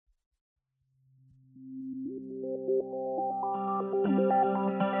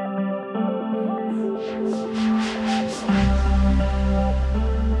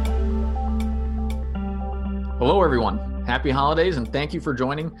Happy holidays, and thank you for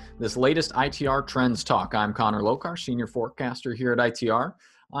joining this latest ITR Trends Talk. I'm Connor Lokar, Senior Forecaster here at ITR.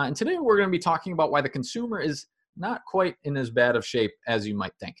 And today we're going to be talking about why the consumer is not quite in as bad of shape as you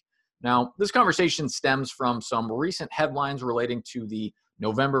might think. Now, this conversation stems from some recent headlines relating to the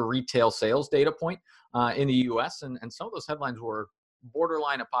November retail sales data point in the U.S., and some of those headlines were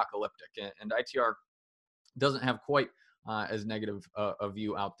borderline apocalyptic, and ITR doesn't have quite as negative a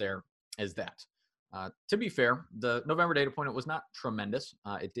view out there as that. To be fair, the November data point, it was not tremendous.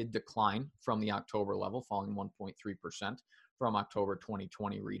 It did decline from the October level, falling 1.3% from October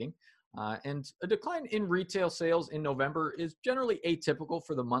 2020 reading. And a decline in retail sales in November is generally atypical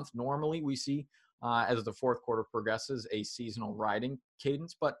for the month. Normally, we see, as the fourth quarter progresses, a seasonal riding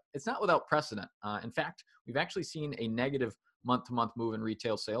cadence, but it's not without precedent. In fact, we've actually seen a negative month-to-month move in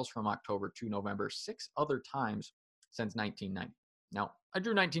retail sales from October to November 6 other times since 1990. Now, I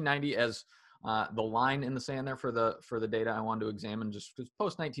drew 1990 as the line in the sand there for the data I wanted to examine, just because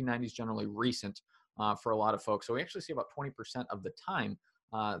post 1990 is generally recent for a lot of folks. So we actually see about 20% of the time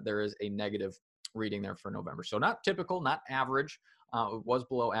there is a negative reading there for November. So not typical, not average. It was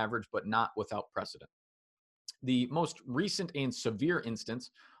below average, but not without precedent. The most recent and severe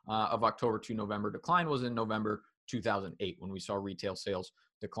instance of October to November decline was in November 2008, when we saw retail sales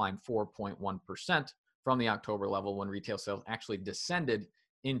decline 4.1% from the October level, when retail sales actually descended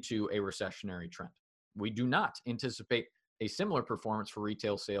into a recessionary trend. We do not anticipate a similar performance for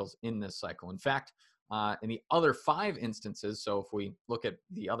retail sales in this cycle. In fact, in the other 5 instances, so if we look at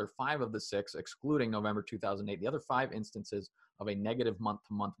the other 5 of the 6, excluding November 2008, the other 5 instances of a negative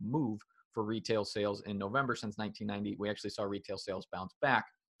month-to-month move for retail sales in November since 1990, we actually saw retail sales bounce back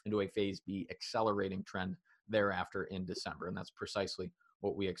into a phase B accelerating trend thereafter in December. And that's precisely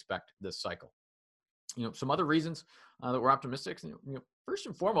what we expect this cycle. Some other reasons that we're optimistic. First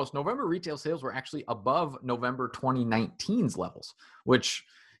and foremost, November retail sales were actually above November 2019's levels, which,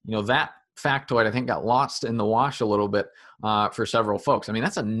 that factoid I think got lost in the wash a little bit for several folks. I mean,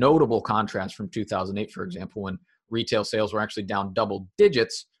 that's a notable contrast from 2008, for example, when retail sales were actually down double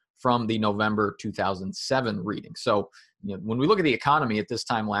digits from the November 2007 reading. So, when we look at the economy at this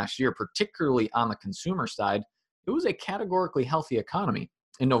time last year, particularly on the consumer side, it was a categorically healthy economy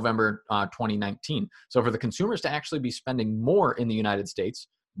in November 2019. So for the consumers to actually be spending more in the United States,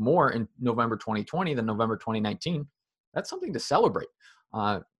 more in November 2020 than November 2019, that's something to celebrate.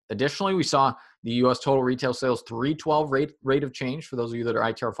 Additionally, we saw the U.S. total retail sales 3/12 rate of change. For those of you that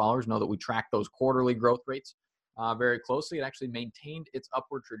are ITR followers, know that we track those quarterly growth rates very closely. It actually maintained its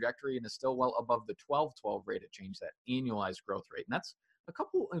upward trajectory and is still well above the 12/12 rate of change, that annualized growth rate. And that's a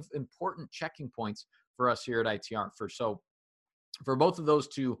couple of important checking points for us here at ITR. For both of those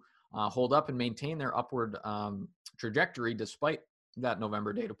to hold up and maintain their upward trajectory despite that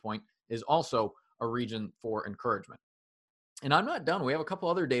November data point is also a reason for encouragement. And I'm not done. We have a couple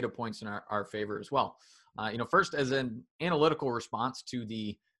other data points in our favor as well. First, as an analytical response to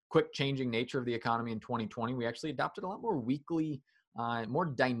the quick changing nature of the economy in 2020, we actually adopted a lot more weekly, more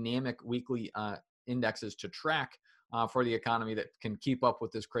dynamic weekly indexes to track for the economy that can keep up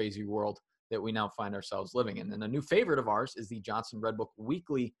with this crazy world that we now find ourselves living in. And a new favorite of ours is the Johnson Redbook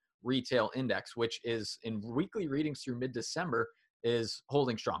Weekly Retail Index, which is in weekly readings through mid-December is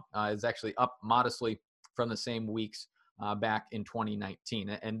holding strong. It's actually up modestly from the same weeks back in 2019.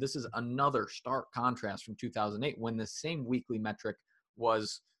 And this is another stark contrast from 2008, when the same weekly metric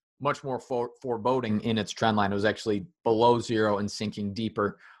was much more foreboding in its trend line. It was actually below zero and sinking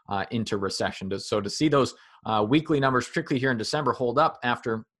deeper into recession. So to see those weekly numbers, particularly here in December, hold up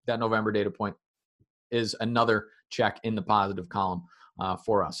after that November data point is another check in the positive column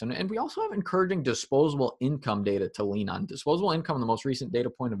for us. And we also have encouraging disposable income data to lean on. Disposable income, the most recent data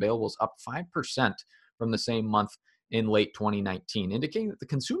point available, is up 5% from the same month in late 2019, indicating that the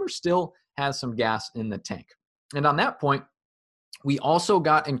consumer still has some gas in the tank. And on that point, we also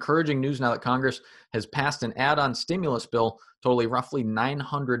got encouraging news now that Congress has passed an add-on stimulus bill totaling roughly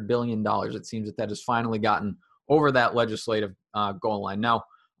 $900 billion. It seems that has finally gotten over that legislative goal line. Now,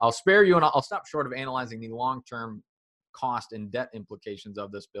 I'll spare you, and I'll stop short of analyzing the long-term cost and debt implications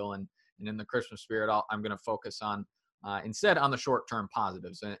of this bill. And in the Christmas spirit, I'm going to focus on instead on the short-term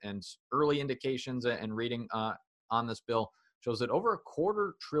positives. And early indications and reading on this bill shows that over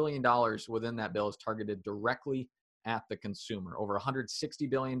 $250 billion within that bill is targeted directly at the consumer. Over $160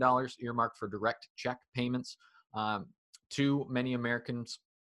 billion earmarked for direct check payments to many Americans,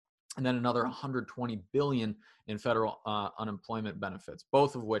 and then another $120 billion in federal unemployment benefits,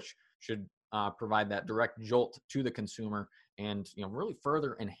 both of which should provide that direct jolt to the consumer and really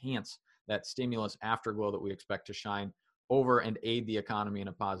further enhance that stimulus afterglow that we expect to shine over and aid the economy in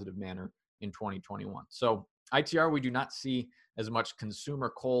a positive manner in 2021. So ITR, we do not see as much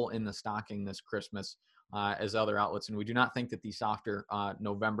consumer coal in the stocking this Christmas as other outlets, and we do not think that the softer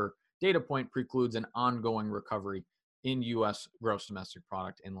November data point precludes an ongoing recovery in U.S. gross domestic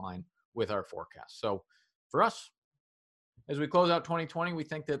product in line with our forecast. So for us, as we close out 2020, we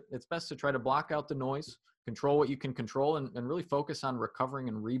think that it's best to try to block out the noise, control what you can control, and really focus on recovering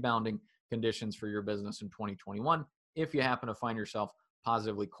and rebounding conditions for your business in 2021 if you happen to find yourself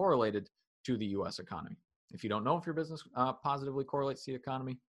positively correlated to the U.S. economy. If you don't know if your business positively correlates to the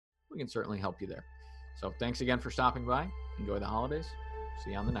economy, we can certainly help you there. So thanks again for stopping by. Enjoy the holidays.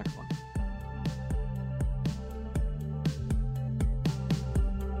 See you on the next one.